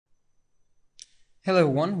Hello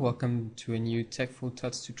everyone, welcome to a new TechFull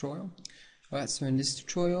Tuts tutorial. Alright, so in this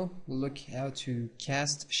tutorial we'll look how to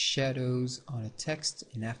cast shadows on a text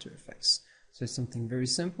in After Effects. So it's something very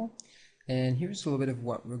simple, and here's a little bit of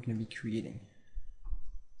what we're going to be creating.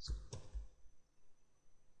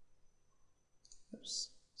 Oops,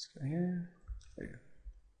 let's go here. There you go.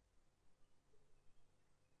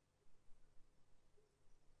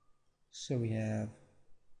 So we have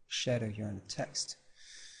shadow here on the text.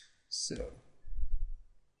 So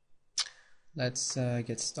let's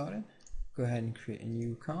get started. Go ahead and create a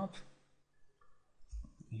new comp.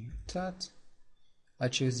 New tut. I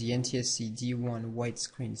chose the NTSC D1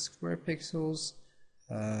 widescreen square pixels.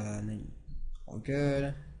 And then all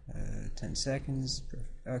good. 10 seconds.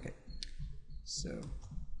 Perfect. Okay. So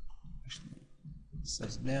actually,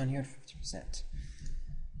 size it down here, 50%.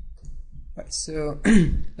 Right. So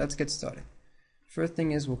let's get started. First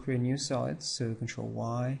thing is we'll create a new solid. So Control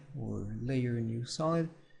Y or layer a new solid.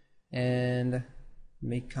 And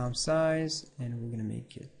make comp size, and we're gonna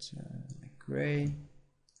make it like gray.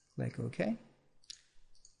 Click OK.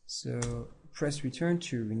 So press return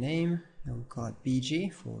to rename, and we'll call it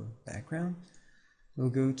BG for background.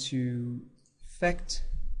 We'll go to Effect,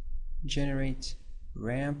 Generate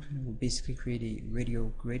Ramp, and we'll basically create a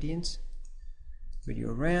radial gradient,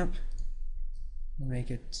 radial ramp. We'll make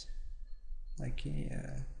it like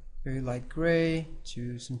a very light gray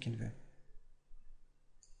to some kind of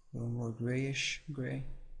a little more grayish gray,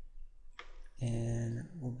 and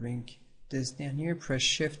we'll bring this down here. Press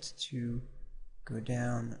shift to go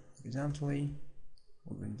down horizontally.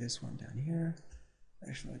 We'll bring this one down here.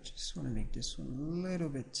 Actually, I just want to make this one a little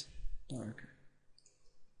bit darker.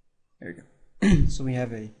 There we go. So we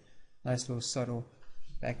have a nice little subtle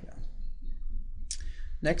background.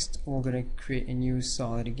 Next, we're going to create a new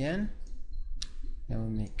solid again. Now we'll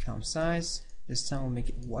make comp size. This time we'll make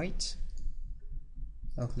it white.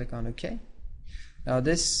 I'll click on OK. Now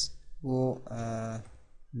this will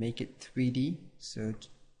make it 3D. So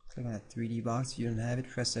click on that 3D box. If you don't have it,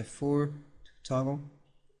 press F4 to toggle.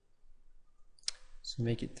 So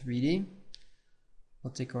make it 3D.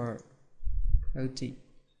 We'll take our rotate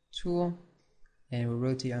tool and we'll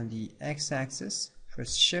rotate on the X-axis.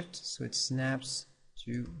 Press Shift so it snaps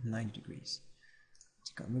to 90 degrees.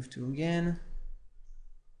 Take our Move tool again.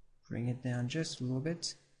 Bring it down just a little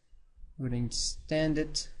bit. We're going to stand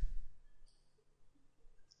it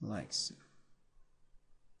like so.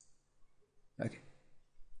 Okay,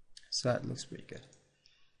 so that looks pretty good.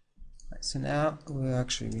 Right, so now we'll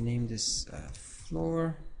actually rename this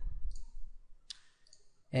floor,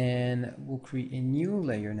 and we'll create a new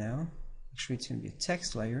layer now. Actually, it's going to be a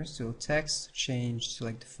text layer. So text, change,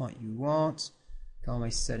 select the font you want. All my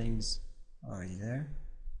settings are already there,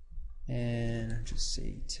 and I'll just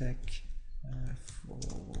say tech.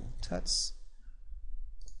 Full tuts.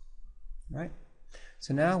 Right.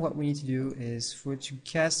 So now what we need to do is, for it to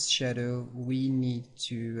cast shadow, we need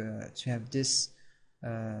to have this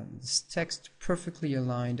this text perfectly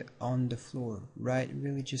aligned on the floor, right?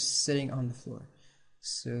 Really just sitting on the floor.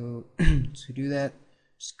 So to do that,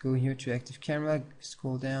 just go here to Active Camera,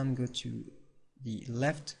 scroll down, go to the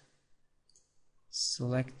left,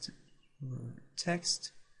 select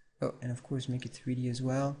text. Oh, and of course make it 3D as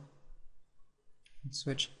well.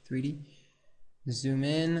 Switch 3D, zoom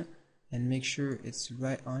in and make sure it's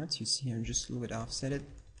right on it. You see I'm just a little bit offset it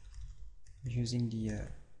using the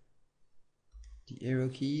arrow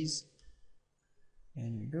keys,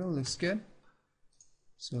 and here we go. Looks good.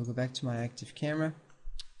 So I'll go back to my active camera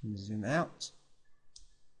and zoom out.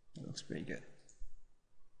 That looks pretty good.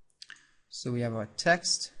 So we have our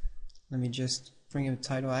text. Let me just bring in a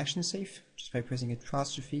title action safe just by pressing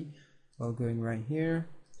apostrophe while going right here.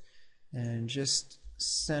 And just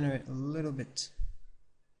center it a little bit.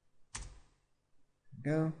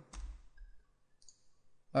 Go.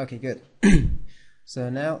 Okay, good. So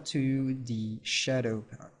now to the shadow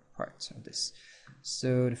part of this.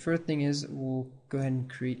 So the first thing is we'll go ahead and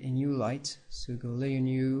create a new light. So go layer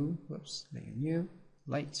new, layer new,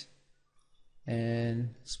 light,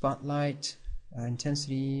 and spotlight.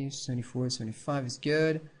 Intensity 74, 75 is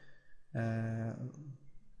good.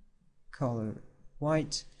 Color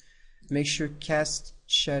white. Make sure cast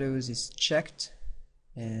shadows is checked,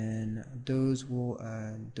 and those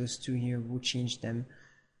two here, we'll change them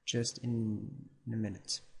just in a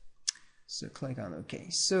minute. So click on OK.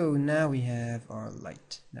 So now we have our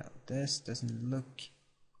light. Now this doesn't look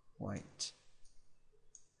quite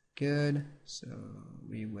good, so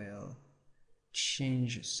we will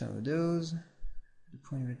change some of those. The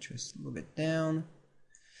point of interest a little bit down.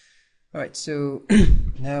 Alright, so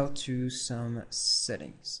now to some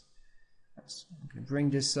settings. So I'm going to bring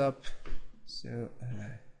this up So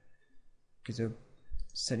because the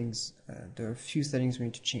settings, there are a few settings we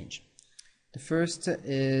need to change. The first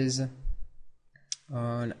is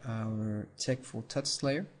on our Tech Full Touch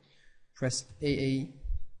layer. Press AA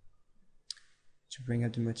to bring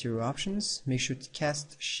up the material options. Make sure to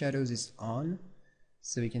cast shadows is on,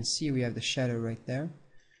 so we can see we have the shadow right there.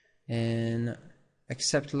 And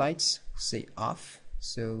accept lights, say off,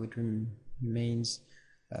 so it remains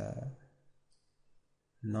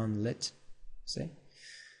non-lit, say.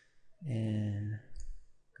 And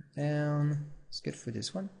go down. It's good for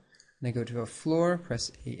this one. Then go to our floor,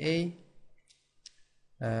 press AA,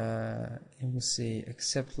 and we'll say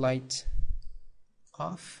accept light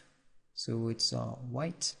off, so it's all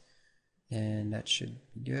white, and that should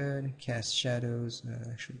be good. Cast shadows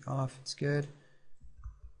actually off, it's good.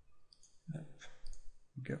 Up.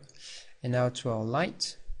 Go. And now to our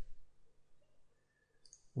light,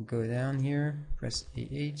 we'll go down here, press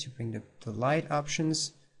AA to bring the light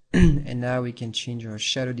options, and now we can change our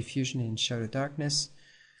shadow diffusion and shadow darkness.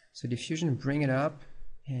 So diffusion, bring it up,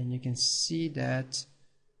 and you can see that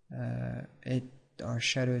our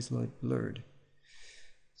shadow is a little blurred.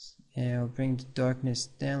 And I'll bring the darkness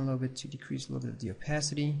down a little bit to decrease a little bit of the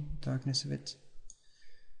opacity, darkness of it.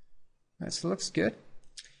 Alright, so it looks good.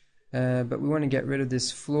 But we want to get rid of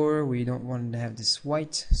this floor. We don't want to have this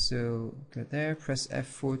white, so go there, press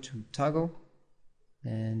F4 to toggle,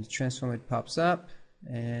 and transform it pops up,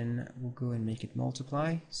 and we'll go and make it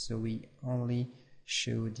multiply, so we only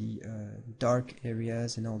show the dark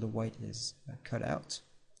areas and all the white is cut out.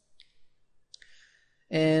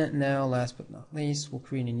 And now, last but not least, we'll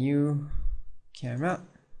create a new camera.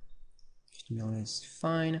 50 million is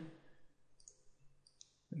fine.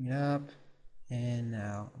 Bring it up, and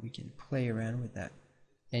now we can play around with that,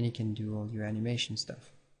 and you can do all your animation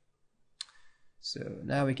stuff. So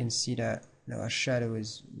now we can see that our shadow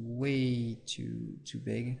is way too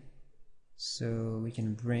big, so we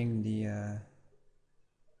can bring the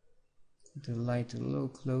light a little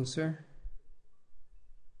closer.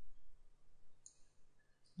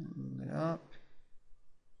 Move it up.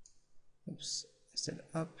 Oops, I said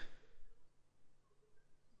up.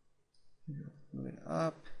 Move it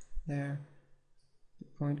up there. The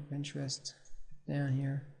point of interest down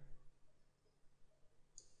here.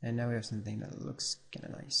 And now we have something that looks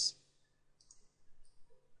kind of nice.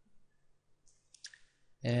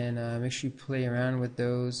 And make sure you play around with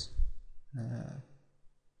those.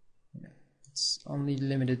 It's only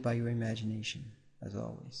limited by your imagination, as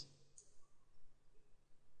always.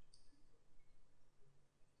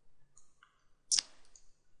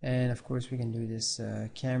 And of course we can do this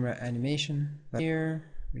camera animation. But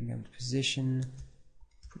here we can have the position,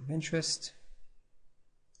 point of interest,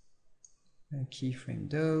 and keyframe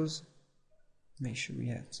those. Make sure we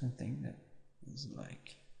have something that is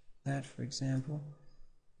like that, for example.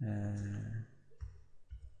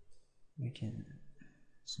 We can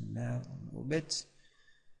zoom out a little bit,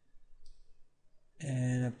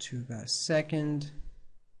 and up to about a second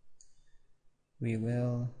we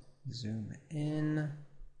will zoom in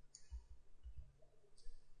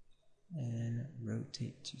and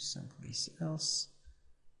rotate to someplace else.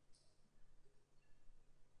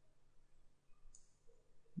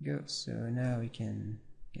 Go. So now we can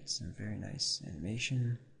get some very nice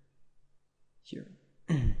animation here.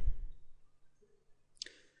 And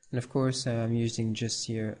of course I'm using just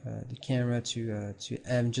here the camera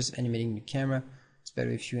I'm just animating the camera. It's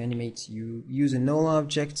better if you you use a null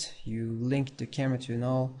object, you link the camera to a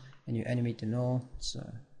null, and you animate the null. It's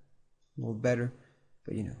a little better,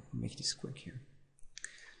 but make this quick here.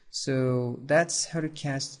 So that's how to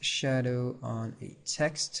cast shadow on a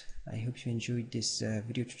text. I hope you enjoyed this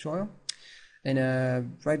video tutorial.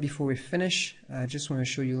 And right before we finish, I just want to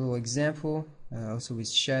show you a little example also with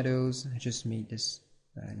shadows. I just made this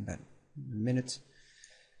in about a minute.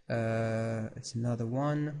 It's another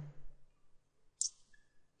one.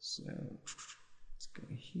 So let's go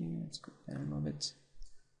here, let's go down a little bit.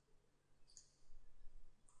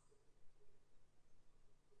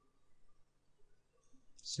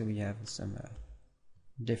 So we have some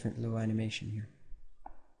different little animation here.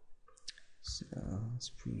 So let's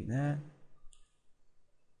preview that.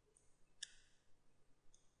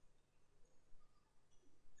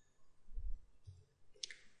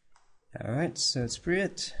 Alright, so let's preview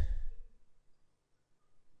it.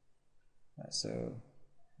 So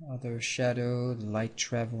other shadow, the light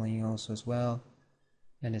traveling also as well.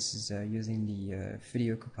 And this is using the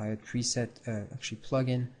Video Compiler preset, actually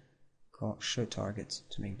plugin called Show Target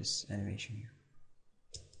to make this animation here.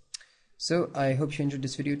 So I hope you enjoyed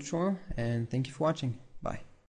this video tutorial, and thank you for watching. Bye.